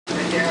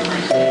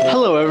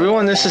Hello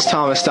everyone, this is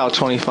Thomas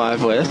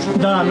Stout25 with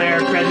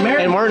TheMerekredmair.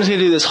 and Martin's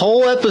gonna do this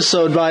whole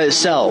episode by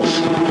itself.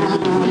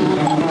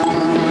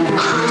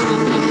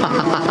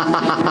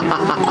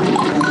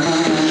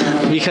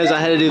 Because I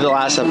had to do the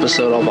last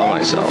episode all by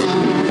myself.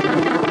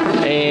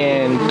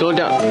 And go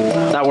down.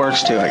 That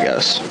works too, I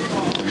guess.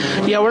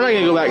 Yeah, we're not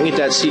gonna go back and get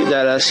that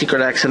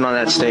secret exit on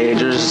that stage.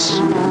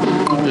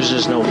 There's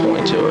just no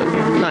point to it.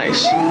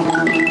 Nice.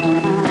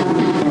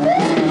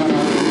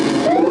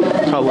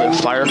 Probably a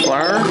fire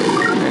flower,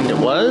 and it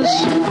was.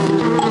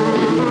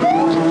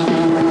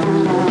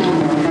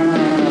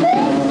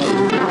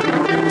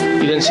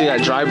 You didn't see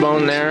that dry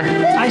bone there?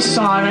 I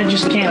saw it, I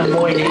just can't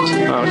avoid it.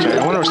 Okay,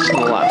 I wonder what's to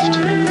the left.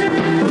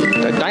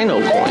 A dino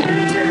coin.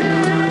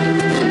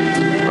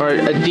 Or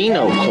a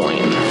dino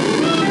coin.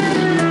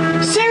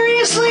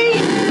 Seriously?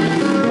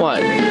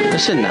 What?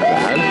 This isn't that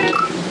bad.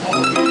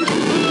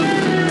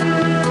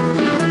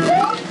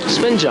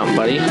 Spin jump,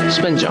 buddy.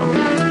 Spin jump.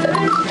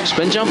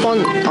 Spin jump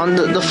on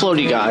the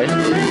floaty guy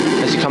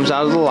as he comes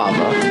out of the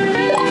lava.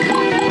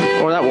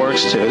 Or that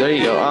works too. There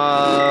you go.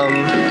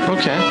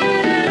 Okay.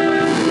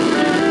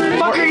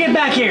 Fucker, get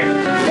back here!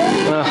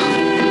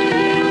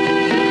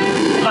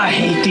 I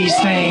hate these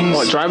things.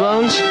 What, dry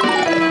bones?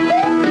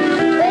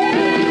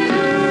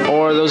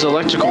 Or those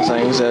electrical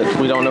things that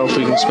we don't know if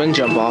we can spin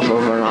jump off of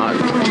or not.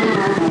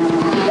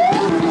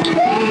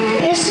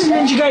 This is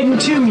Ninja Gaiden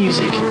 2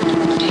 music.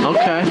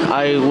 Okay,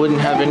 I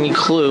wouldn't have any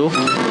clue.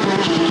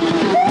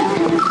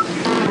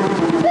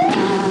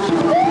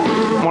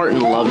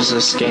 Martin loves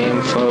this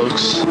game,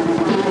 folks.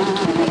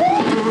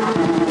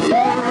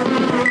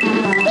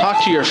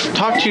 Talk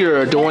to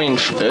your adoring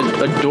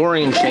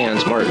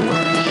fans, Martin.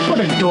 What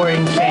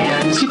adoring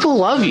fans. People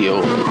love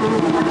you.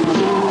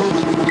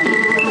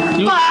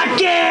 Fuck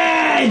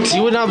it!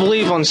 You would not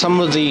believe on some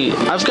of the...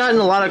 I've gotten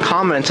a lot of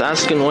comments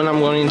asking when I'm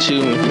going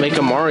to make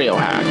a Mario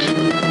hack.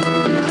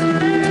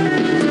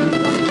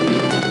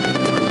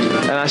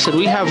 And I said,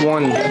 we have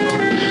one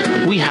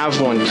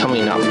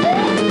coming up.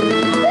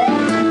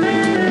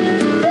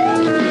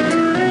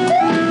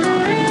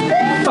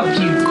 Fuck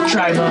you,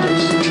 dry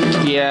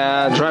bones.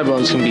 Yeah, dry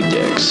bones can be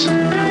dicks.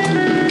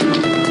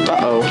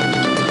 Uh-oh.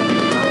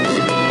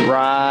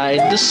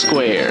 Ride the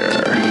square.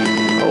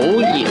 Oh,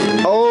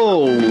 yeah.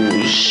 Oh,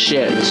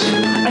 shit.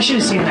 I should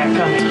have seen that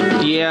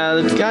coming. Yeah,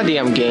 the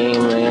goddamn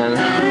game, man.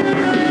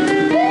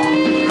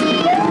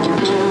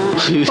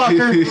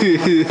 Fucker.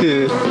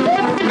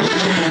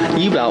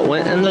 You about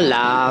went in the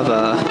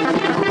lava.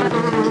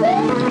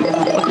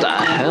 What the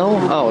hell?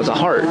 Oh, it's a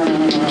heart.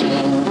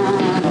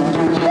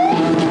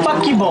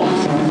 Fuck you both.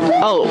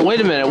 Oh, wait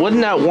a minute.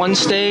 Wasn't that one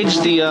stage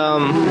Didn't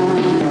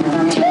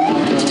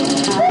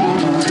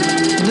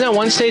that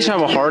one stage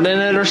have a heart in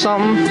it or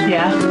something?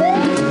 Yeah.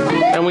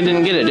 And we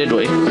didn't get it, did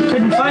we?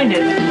 Couldn't find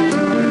it.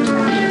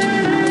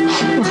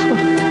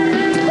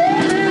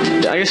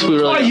 I guess we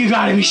really... Oh, you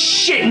gotta be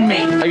shitting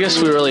me. I guess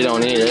we really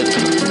don't need it.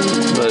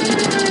 But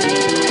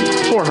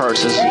 4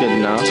 hearts is good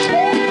enough.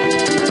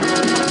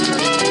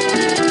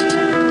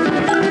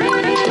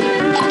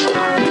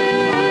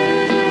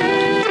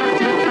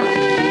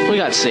 We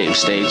got save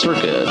states. We're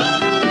good.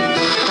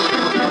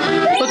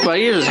 Look,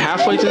 buddy, you're just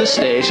halfway through the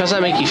stage. How's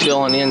that make you feel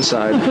on the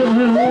inside?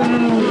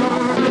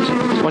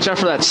 Watch out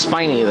for that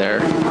spiny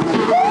there.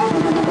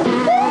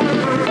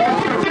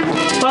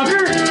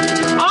 Fucker.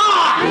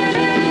 Ah!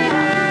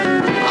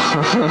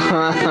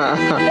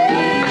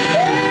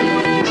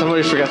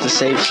 Somebody forgot the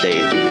save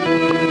state.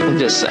 I'm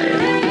just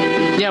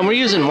saying. Yeah, we're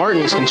using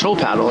Martin's control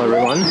paddle,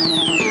 everyone.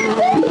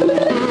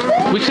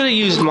 We could have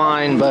used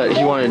mine, but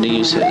he wanted to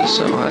use his,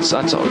 so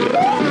that's all good.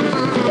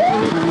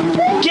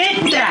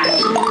 Get that!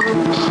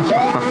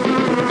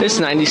 It's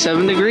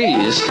 97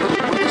 degrees.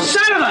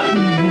 Son of a...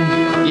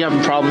 You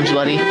having problems,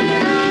 buddy?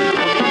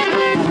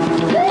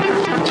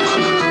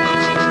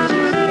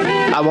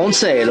 I won't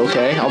say it,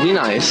 okay? I'll be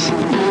nice.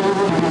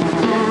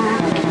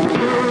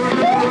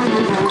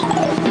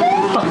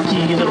 Fuck you,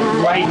 you little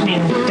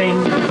lightning thing.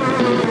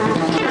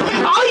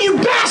 Oh, you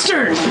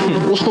bastard!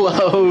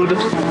 Load.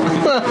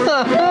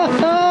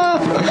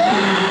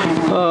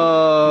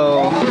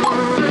 Oh.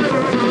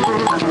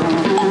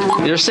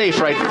 You're safe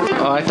right...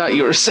 Oh, I thought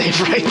you were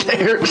safe right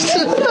there.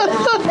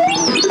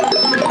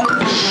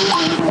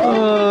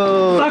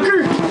 Oh.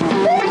 Fucker!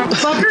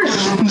 Fucker!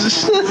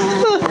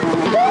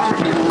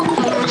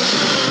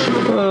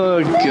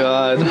 Oh,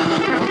 God.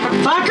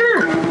 Fucker!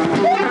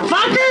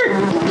 Fucker!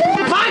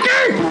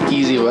 Fucker!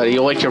 Easy, buddy.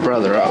 You'll wake your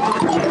brother up.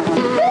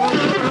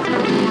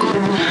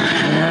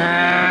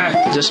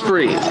 Just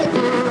breathe.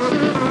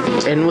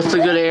 In with the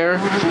good air,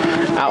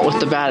 out with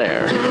the bad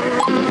air.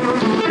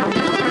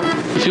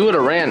 If you would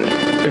have ran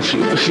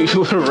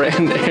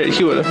there,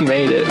 you would have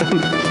made it.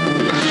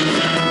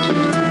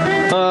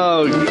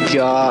 Oh,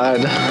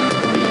 God.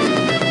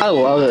 I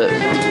love it.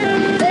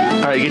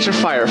 Alright, get your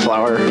fire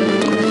flower.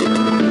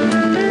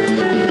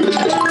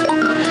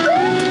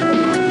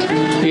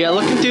 Yeah,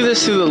 looking through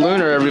this through the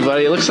lunar,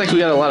 everybody, it looks like we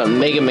got a lot of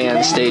Mega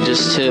Man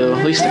stages, too.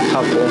 At least a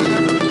couple.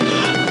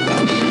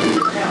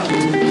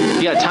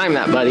 You gotta time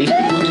that, buddy.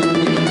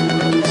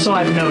 So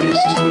I've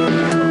noticed.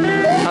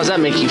 How's that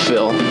make you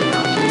feel?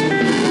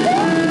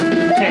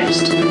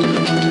 Pissed.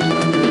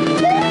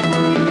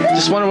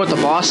 Just wonder what the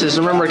boss is.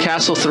 Remember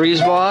Castle 3's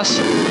boss?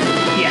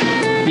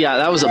 Yeah. Yeah,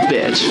 that was a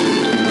bitch.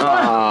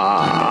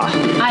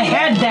 I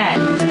had that.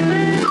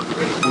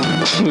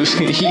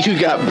 You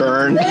got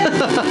burned.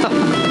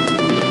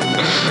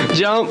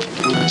 Jump.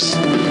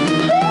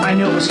 I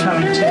knew it was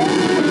coming too.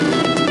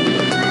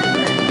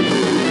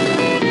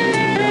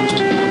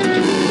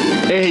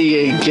 There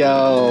you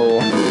go.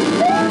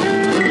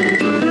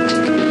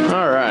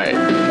 Alright.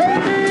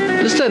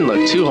 This doesn't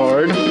look too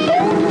hard.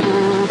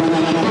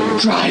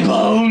 Dry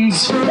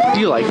bones. Do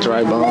you like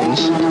dry bones?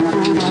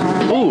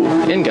 Ooh,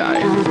 in guy.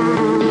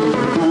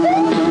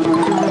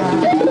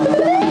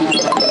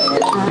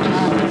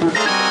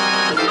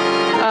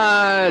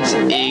 It's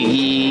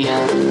Iggy.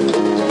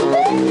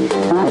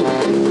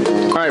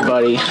 Alright,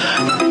 buddy.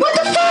 What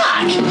the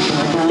fuck?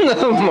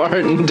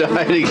 Martin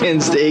died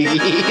against Iggy.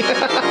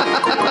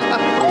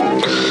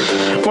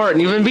 Martin,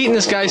 you've been beating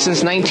this guy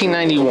since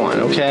 1991,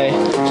 okay?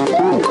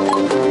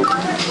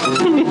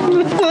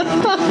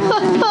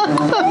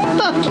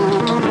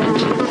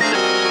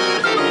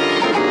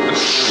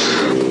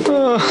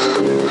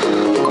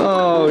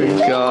 Oh,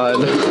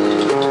 God.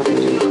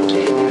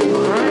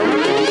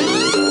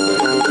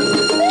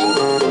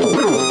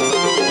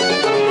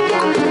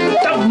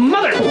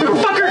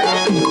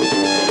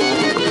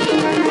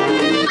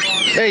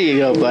 There you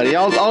go, buddy.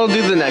 I'll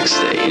do the next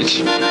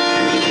stage.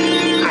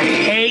 I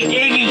hate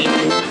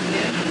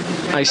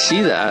Iggy. I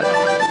see that.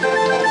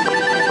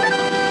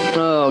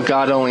 Oh,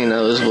 God only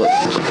knows what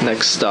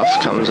next stuff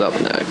comes up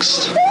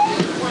next.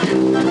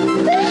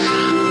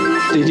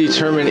 They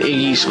determine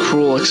Iggy's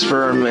cruel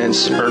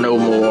experiments are no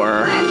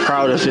more.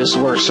 Proud of his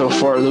work so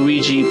far,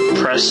 Luigi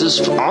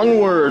presses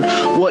onward.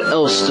 What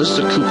else does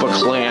the Koopa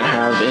clan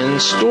have in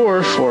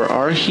store for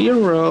our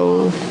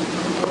hero?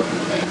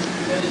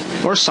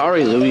 We're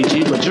sorry,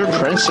 Luigi, but your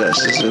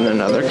princess is in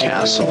another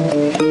castle.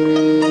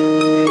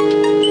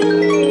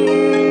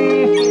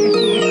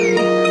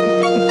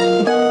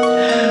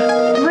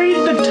 Read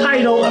the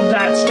title of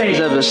that stage.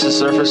 Zebes to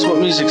surface. What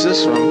music's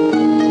this from?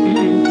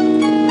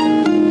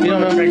 You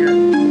don't know? Trigger.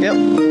 Yep.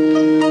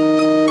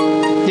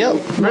 Yep.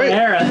 My Right.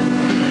 era.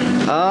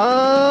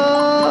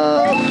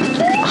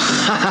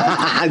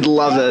 I'd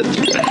love it.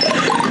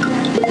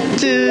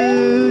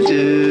 Do,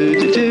 do,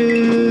 do,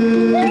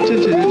 do, do,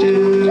 do, do,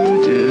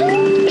 do.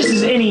 This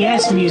is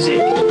NES music.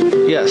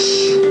 Yes.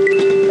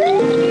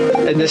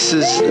 And this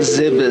is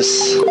Zebes.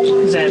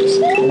 Zebes.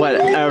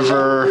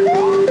 Whatever.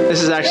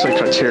 This is actually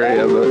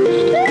criteria, but.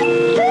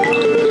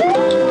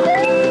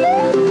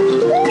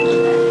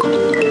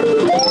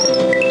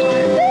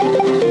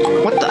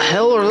 What the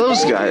hell are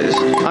those guys?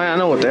 I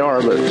know what they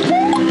are, but.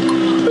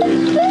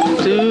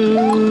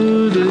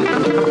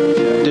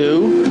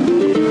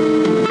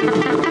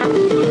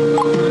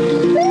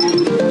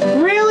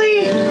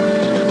 Really?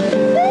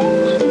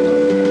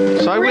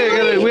 So we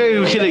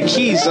gotta get a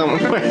key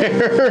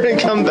somewhere and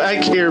come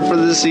back here for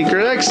the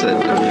secret exit.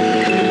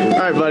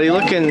 Alright, buddy,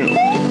 look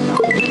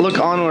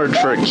onward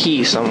for a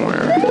key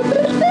somewhere.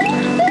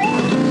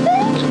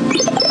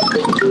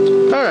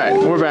 Alright,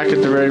 we're back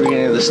at the very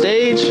beginning of the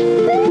stage.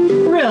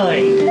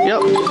 Really?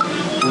 Yep.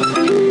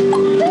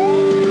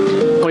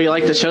 Well, you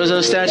like the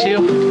Chozo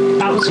statue?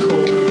 That was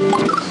cool.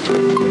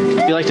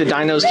 You like the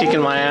dinos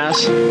kicking my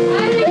ass?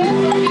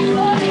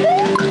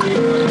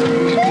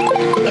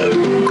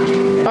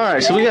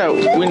 Alright, so we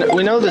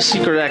know the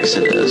secret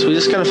exit is. We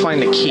just gotta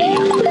find the key.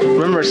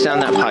 Remember, it's down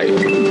that pipe.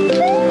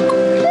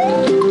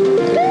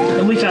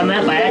 And we found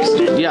that by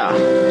accident. Yeah.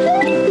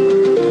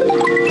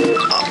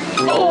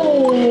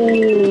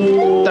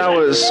 Oh! That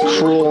was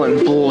cruel and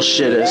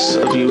bullshitous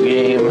of you,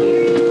 game.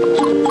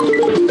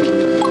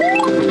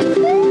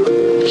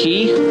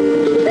 Key?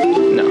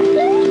 No.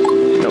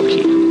 No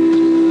key.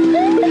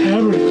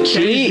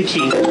 Key? There's the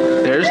key.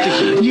 There's the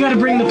key. You gotta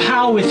bring the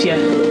POW with you.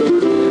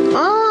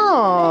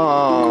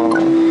 Oh.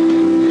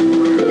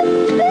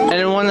 And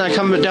then when I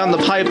come down the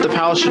pipe, the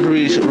PAL should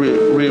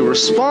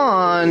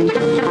respawn.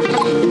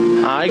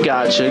 I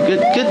gotcha.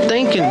 Good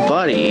thinking,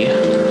 buddy.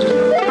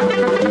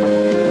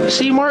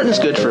 See, Martin's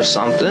good for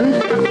something.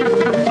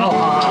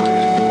 Oh,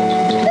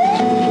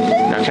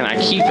 Now, can I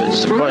keep it?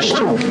 It's the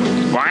question.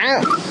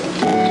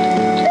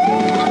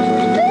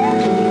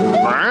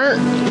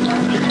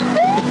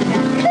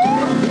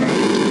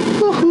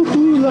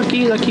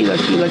 Lucky, lucky,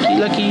 lucky, lucky,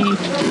 lucky.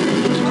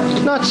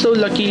 Not so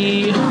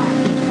lucky.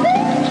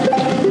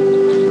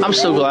 I'm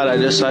so glad I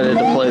decided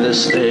to play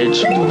this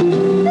stage.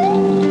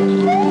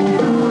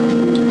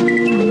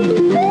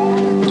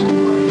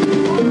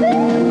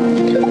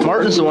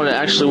 Martin's the one that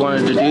actually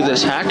wanted to do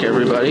this hack,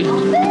 everybody. it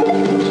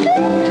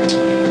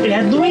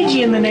had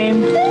Luigi in the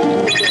name.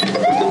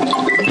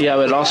 Yeah,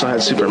 but it also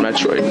had Super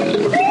Metroid.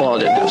 Well, it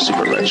didn't have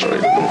Super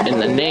Metroid in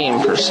the name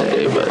per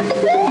se, but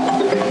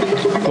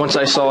once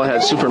I saw it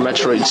had Super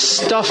Metroid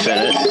stuff in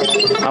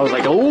it, I was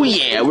like, oh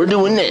yeah, we're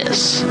doing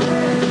this.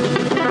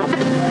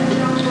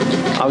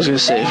 I was gonna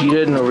say, if you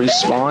didn't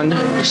respawn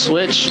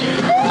switch,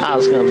 I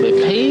was gonna be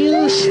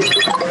pissed.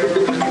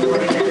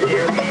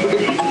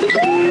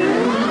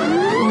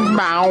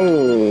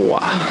 Bow.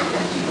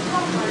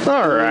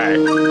 Alright.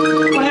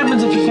 What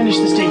happens if you finish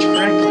the stage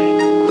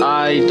correctly?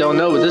 I don't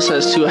know, but this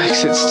has 2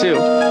 exits too.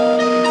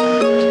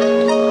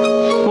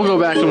 We'll go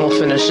back and we'll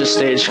finish this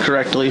stage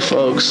correctly,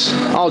 folks.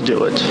 I'll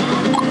do it.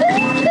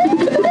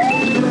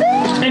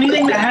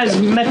 Anything that has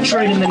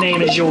Metroid in the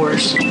name is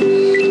yours.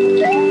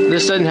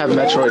 This doesn't have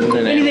Metroid in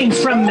the name. Anything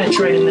from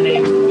Metroid in the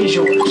name is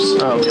yours.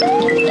 Oh,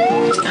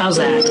 okay. How's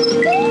that?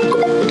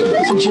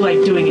 Since you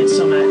like doing it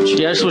so much.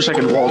 Yeah, I just wish I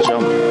could wall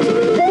jump.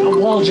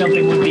 Wall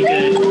jumping would be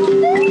good.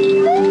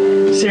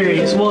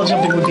 Serious, wall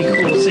jumping would be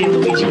cool. See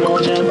Luigi wall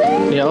jump.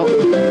 Yep.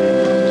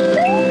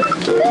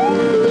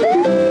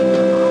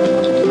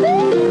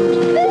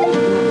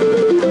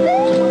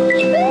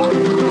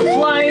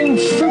 Flying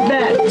fruit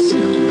bats.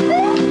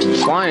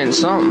 Flying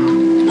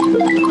something.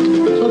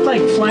 Look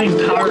like flying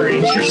Power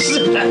Rangers.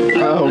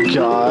 Oh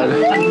god.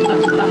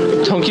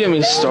 Don't get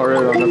me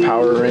started on the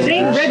Power Rangers.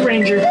 See, Red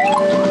Ranger.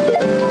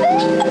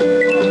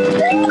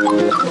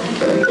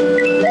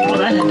 Well,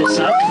 that had to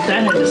suck.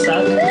 That had to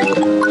suck.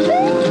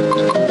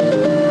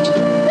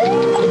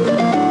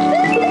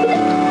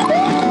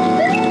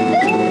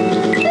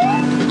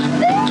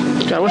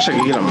 God, I wish I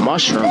could get a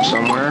mushroom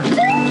somewhere.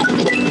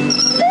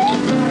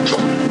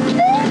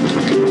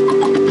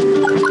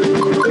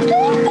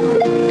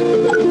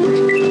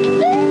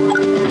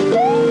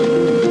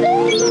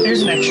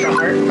 There's an extra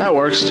heart. That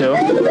works too.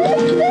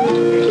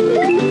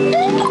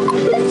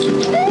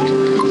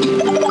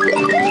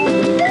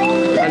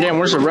 Oh, damn,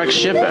 where's the wrecked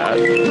ship at? I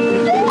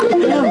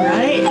know,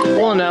 right?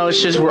 Well, no,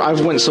 it's just where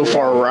I've went so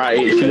far right.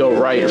 If you go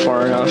right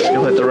far enough,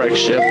 you'll hit the wrecked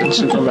ship in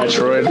Super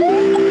Metroid.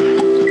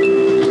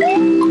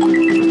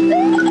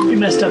 You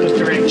messed up if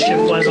the wrecked ship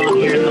was on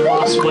here and the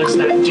boss was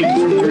that dude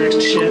from the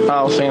wrecked ship.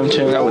 Oh,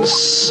 Famtoon, that would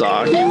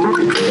suck.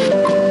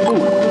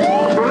 Ooh,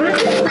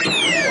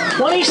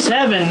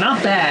 27,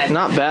 not bad.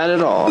 not bad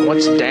at all.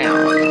 What's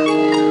down?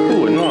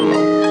 Ooh,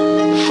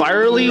 normal.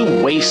 Firely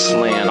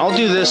Wasteland. I'll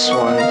do this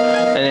one,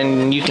 and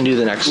then you can do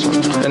the next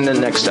one in the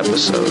next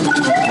episode.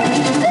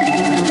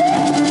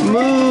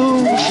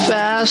 Move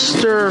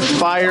faster,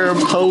 Fire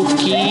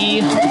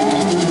Pokey.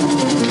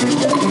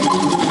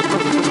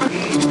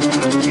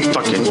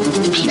 Fucking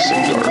piece of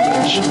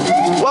garbage.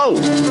 Whoa!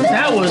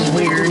 That was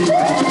weird.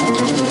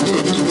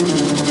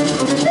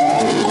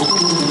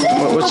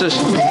 What's this?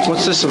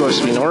 What's this supposed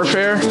to be?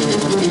 Norfair?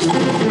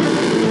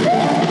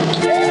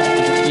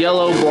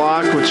 Yellow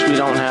block, which we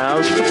don't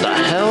have. What the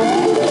hell?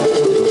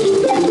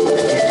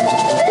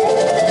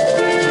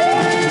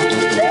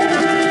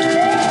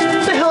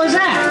 What the hell is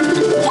that?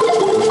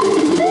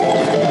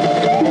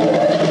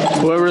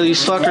 Whoever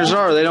these fuckers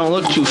are, they don't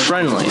look too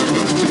friendly.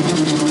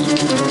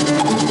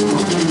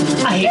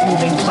 I hate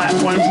moving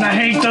platforms and I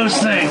hate those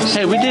things.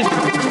 Hey, we did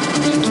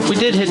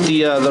hit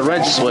the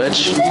red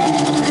switch.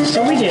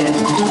 So we did.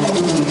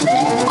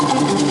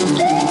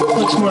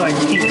 Looks more like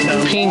pink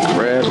though. Pink,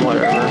 red,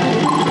 whatever.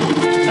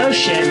 Oh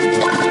shit.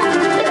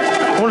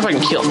 I wonder if I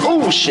can kill.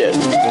 Oh shit.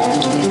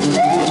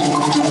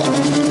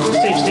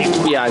 Save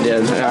Steve. Yeah, I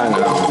did. I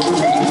know.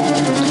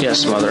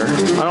 Yes, mother.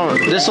 I don't.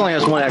 This only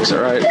has 1 exit,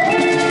 right?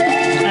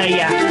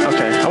 Yeah.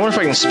 Okay. I wonder if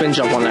I can spin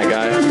jump on that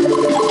guy.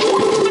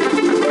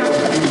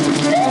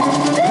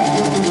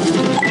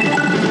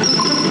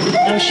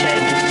 Oh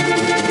shit.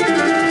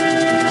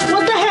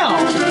 What the hell?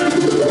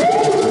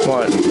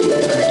 What?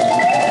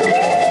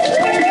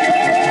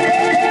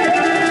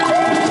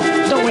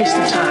 Don't waste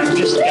the time,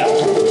 just go.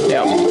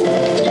 Yep.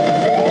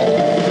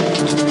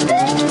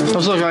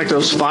 Those look like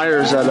those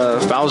fires that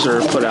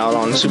Bowser put out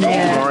on Super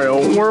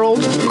Mario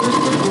World.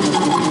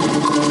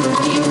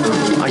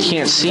 I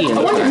can't see I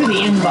wonder anything. who the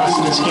end boss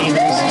in this game is.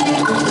 I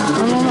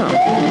don't know.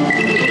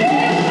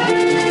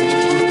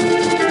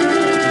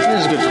 That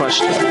is a good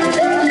question.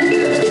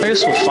 I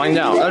guess we'll find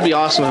out. That'd be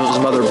awesome if it was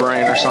Mother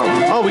Brain or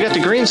something. Oh, we got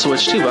the green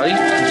switch too, buddy.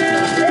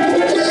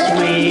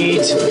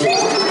 Sweet.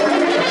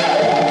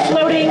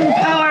 Floating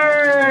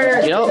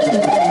power! Yep.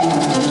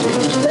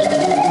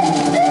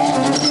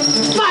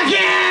 Fuck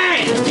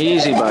it!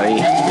 Easy,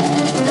 buddy.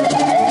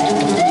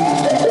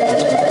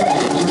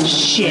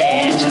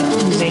 Shit.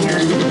 Zinger.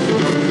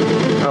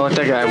 I'll let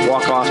that guy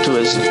walk off to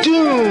his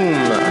doom.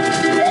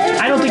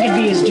 I don't think it'd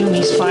be his doom,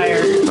 he's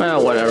fire.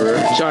 Well, whatever.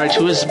 Sorry,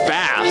 to his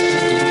bath.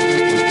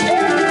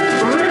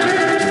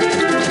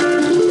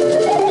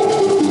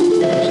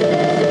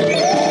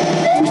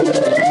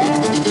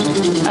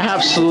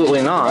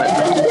 Absolutely not.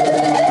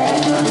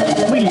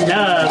 We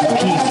love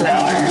pea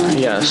flower.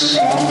 Yes.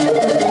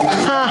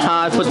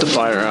 Haha, I put the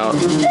fire out.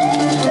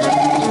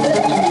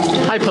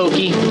 Hi,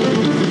 Pokey.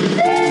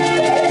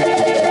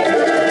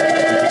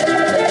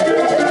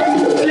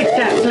 Flick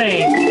that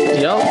flame.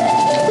 Yep.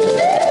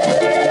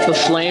 The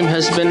flame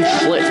has been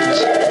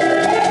flicked.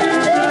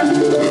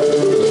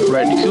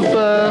 Red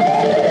Koopa.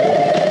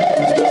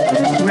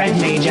 Red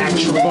mage,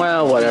 actually.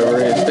 Well, whatever.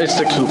 It's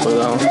a Koopa,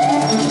 though.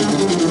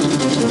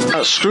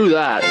 Oh, screw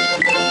that.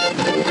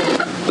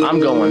 I'm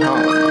going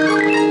home.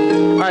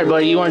 Alright,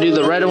 buddy, you want to do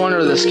the red one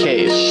or this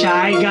cave?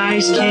 Shy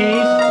Guy's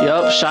Cave?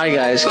 Yup, Shy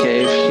Guy's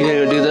Cave. You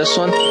gonna go do this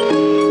one?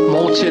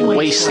 Molten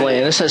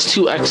Wasteland. This has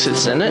 2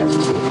 exits in it.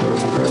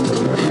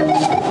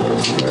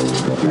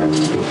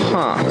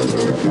 Huh.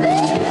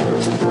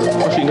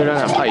 What if you go down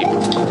that pipe?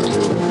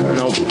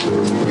 Nope.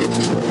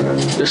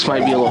 This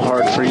might be a little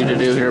hard for you to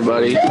do here,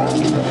 buddy.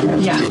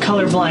 Yeah,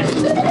 colorblind.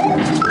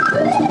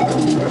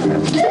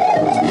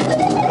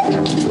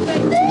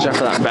 Except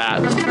for that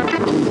bat.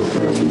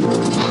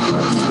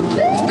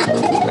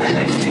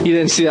 You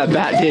didn't see that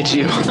bat, did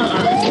you?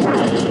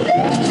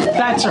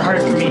 Bats are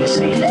hard for me to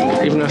see.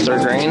 Even if they're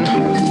green?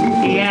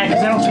 Yeah,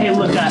 because I don't pay a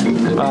look up.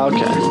 Oh,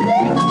 okay.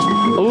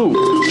 Ooh,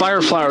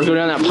 fire flower, go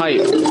down that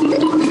pipe.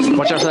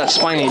 Watch out for that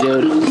spiny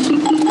dude.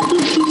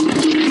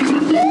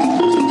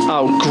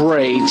 Oh,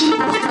 great.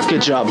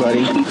 Good job,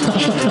 buddy.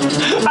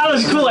 That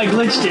was cool, I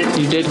glitched it.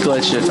 You did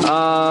glitch it.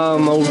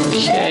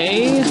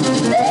 Okay.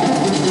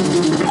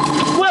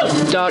 Whoa!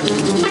 Duck.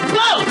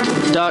 Whoa!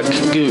 Duck,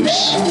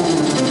 goose.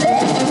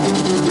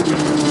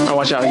 Oh,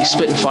 watch out, he's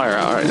spitting fire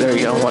out. Alright, there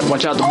you go.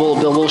 Watch out, the bull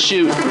will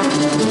shoot.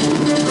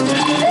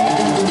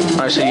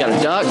 Alright, so you got a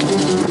duck.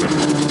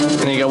 And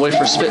then you gotta wait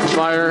for spitting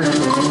fire.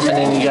 And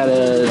then you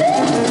gotta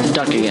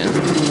duck again.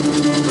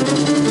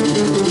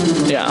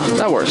 Yeah,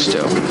 that works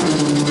too.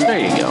 There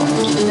you go.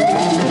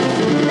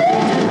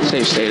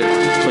 Save state,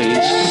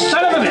 please.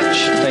 Son of a bitch!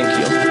 Thank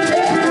you.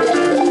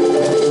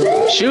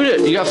 Shoot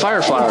it! You got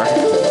fire flower.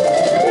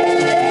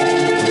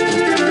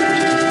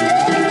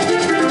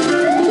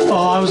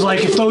 Oh, I was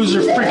like, if those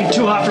are freaking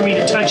too hot for me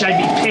to touch, I'd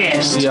be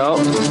pissed. Yup.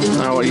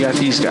 Now what do you got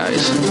these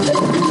guys?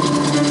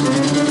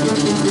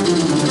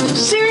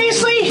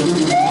 Seriously?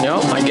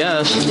 Yup, I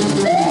guess.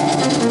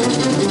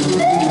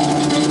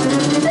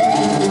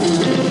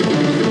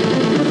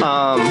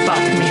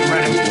 Fuck me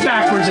running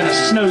backwards in a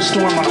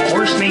snowstorm on a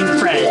horse named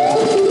Fred.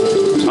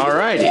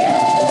 Alrighty.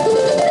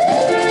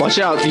 Watch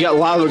out, you got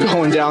lava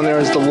going down there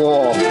as the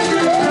wall.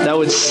 That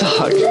would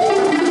suck.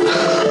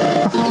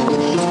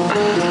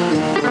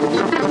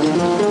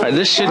 Alright,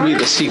 this should be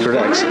the secret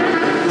exit.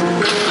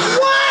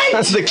 What?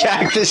 That's the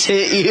cactus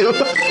hit you.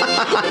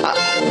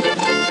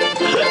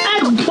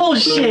 That's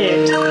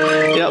bullshit.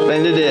 Yep,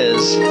 and it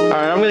is.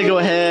 Alright, I'm gonna go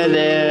ahead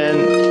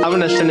and I'm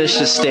gonna finish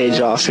this stage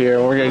off here.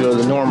 We're gonna go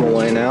the normal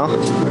way now.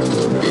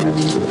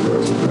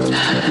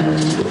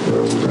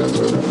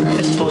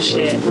 That's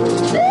bullshit.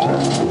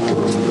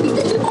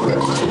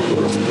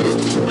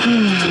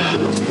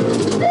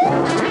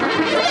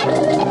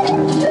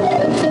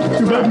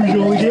 Remember,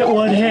 you only get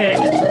 1 hit.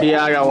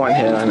 Yeah, I got 1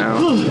 hit, I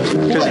know.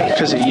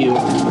 Because of you.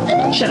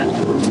 Shut up.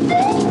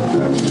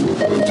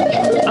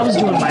 I was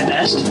doing my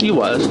best. You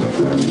was.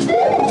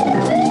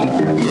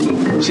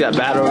 See that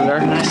bat over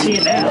there? I see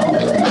it now.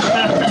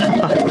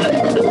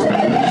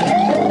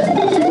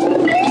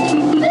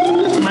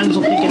 Might as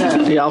well pick it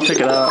up. Yeah, I'll pick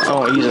it up. I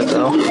won't use it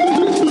though.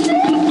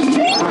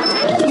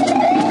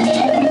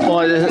 Well,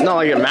 it's not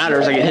like it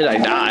matters. I get hit, I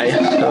die.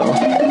 So.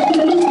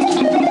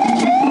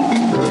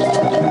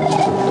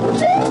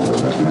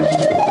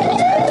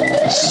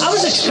 I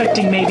was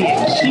expecting maybe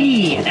a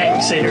key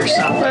exit or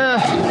something.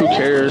 Who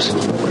cares?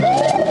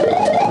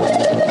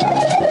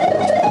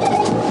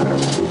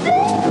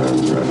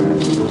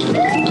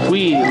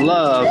 We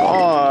love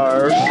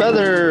our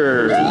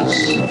feathers.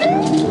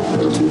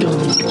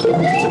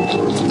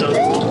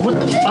 What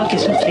the fuck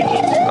is he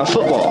kicking? A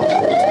football.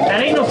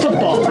 That ain't no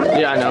football.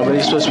 Yeah, I know, but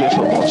he's supposed to be a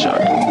football,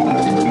 Chuck.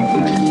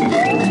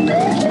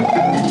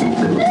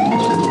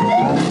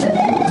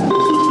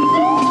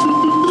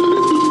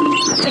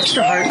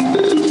 Extra heart.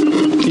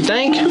 You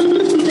think?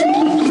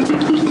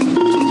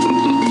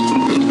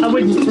 I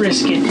wouldn't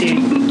risk it,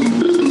 dude.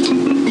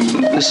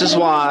 This is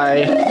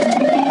why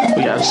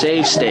we have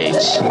save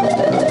states.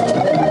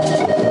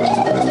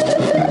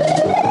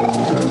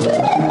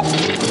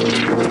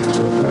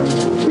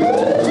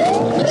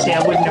 See,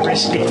 I wouldn't have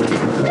risked it.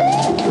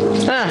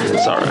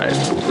 It's alright.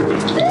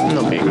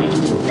 No biggie.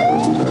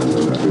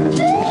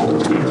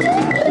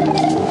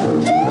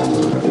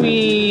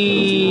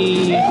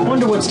 I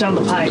wonder what's down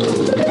the pipe.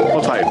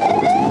 What pipe?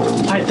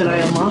 The pipe that I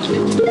unlocked.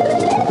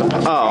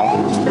 Oh.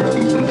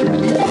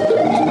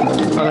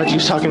 I thought you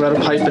was talking about a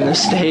pipe in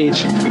this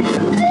stage.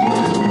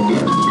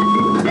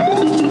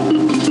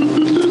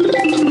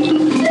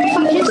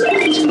 Fuck is that?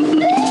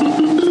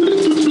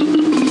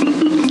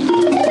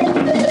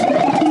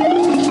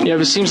 Yeah,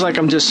 but it seems like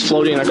I'm just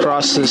floating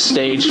across this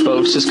stage,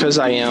 folks, just because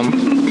I am.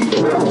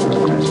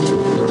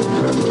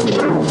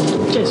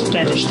 Just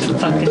finish the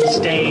fucking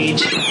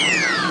stage.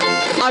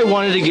 I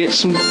wanted to get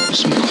some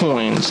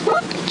coins,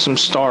 some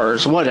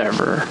stars,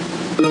 whatever.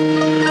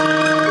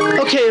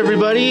 Okay,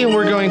 everybody,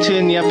 we're going to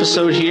end the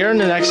episode here. In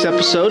the next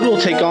episode,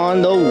 we'll take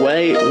on the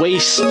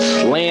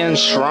Wasteland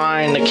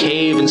Shrine, the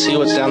cave, and see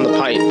what's down the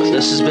pipe.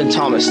 This has been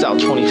Thomas Stout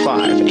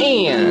 25,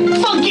 and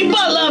Funky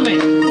butt loving.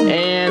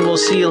 we'll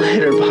see you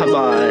later.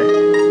 Bye-bye.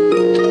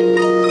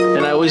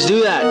 And I always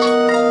do that.